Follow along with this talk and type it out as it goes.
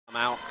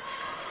now.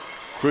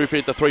 Krupe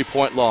at the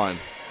three-point line.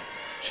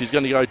 She's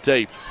going to go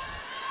deep.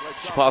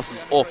 She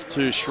passes off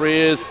to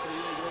Schreers.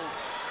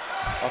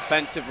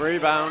 Offensive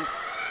rebound.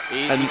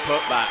 Easy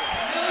putback.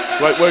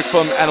 Great work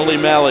from Anneli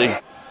Maley,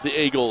 the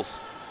Eagles.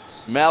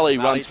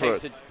 Maley runs for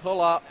it. Takes a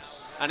pull up,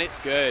 and it's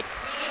good.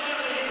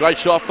 Great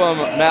shot from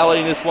Maley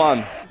in this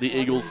one. The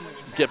Eagles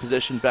get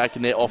possession back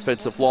in their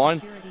offensive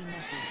line.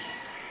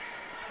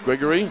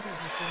 Gregory.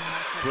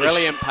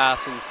 Brilliant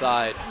pass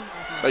inside.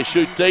 They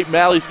shoot deep.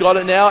 Maley's got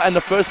it now, and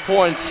the first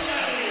points.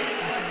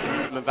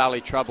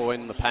 Valley trouble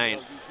in the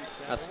paint,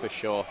 that's for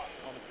sure.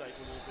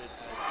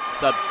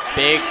 It's a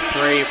big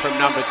three from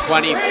number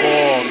 24,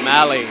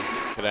 Maley,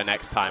 for their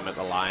next time at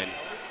the line.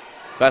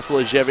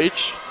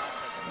 Vasiljevic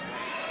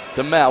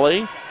to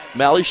Maley.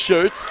 Maley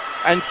shoots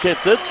and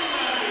gets it.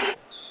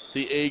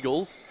 The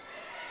Eagles.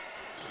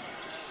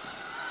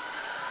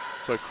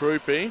 So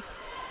Krupe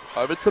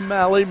over to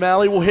Maley.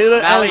 Maley will hit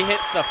it. Maley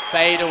hits the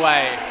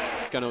fadeaway.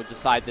 It's going to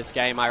decide this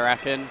game, I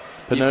reckon.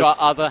 You've got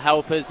other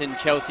helpers in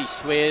Chelsea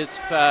Swears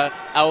for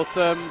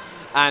Eltham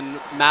and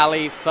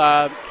Maley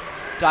for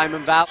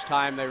Diamond Valley.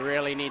 Time they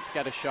really need to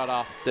get a shot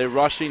off. They're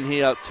rushing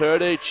here.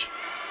 Turdic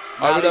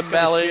over to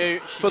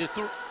Maley.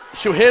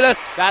 She'll hit it.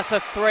 That's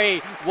a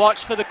three.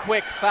 Watch for the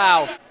quick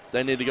foul.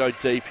 They need to go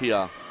deep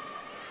here.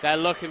 They're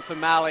looking for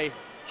Maley.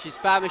 She's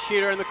found the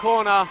shooter in the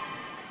corner.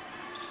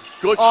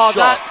 Good shot. Oh,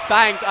 that's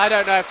banked. I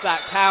don't know if that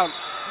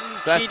counts.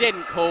 She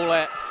didn't call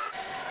it.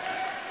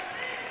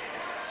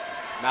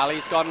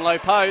 Maley's gone low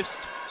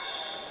post.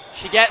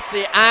 She gets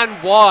the and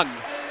one.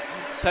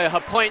 So her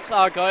points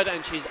are good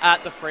and she's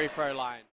at the free throw line.